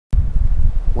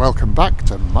Welcome back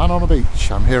to Man on a Beach.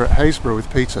 I'm here at Happisburgh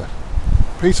with Peter.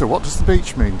 Peter, what does the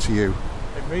beach mean to you?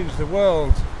 It means the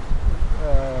world.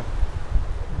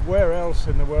 Where else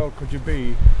in the world could you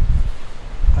be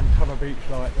and have a beach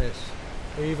like this?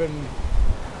 Even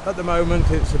at the moment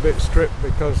it's a bit stripped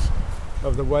because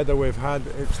of the weather we've had.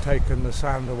 It's taken the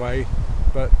sand away,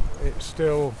 but it's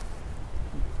still,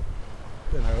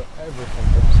 everything.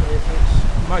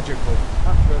 It's magical,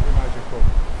 absolutely magical.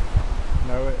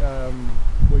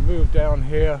 We moved down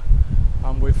here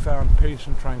and we've found peace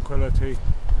and tranquility.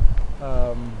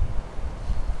 Our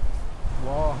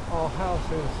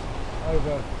house is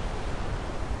over,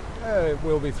 it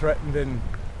will be threatened in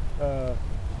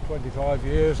 25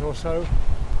 years or so.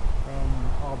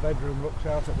 Our bedroom looks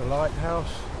out at the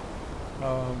lighthouse.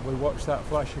 We watch that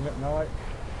flashing at night.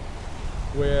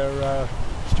 We're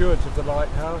stewards of the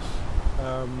lighthouse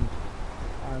and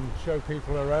show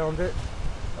people around it.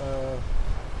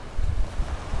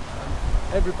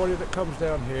 Everybody that comes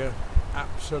down here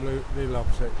absolutely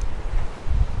loves it.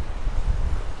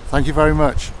 Thank you very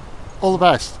much. All the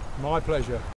best. My pleasure.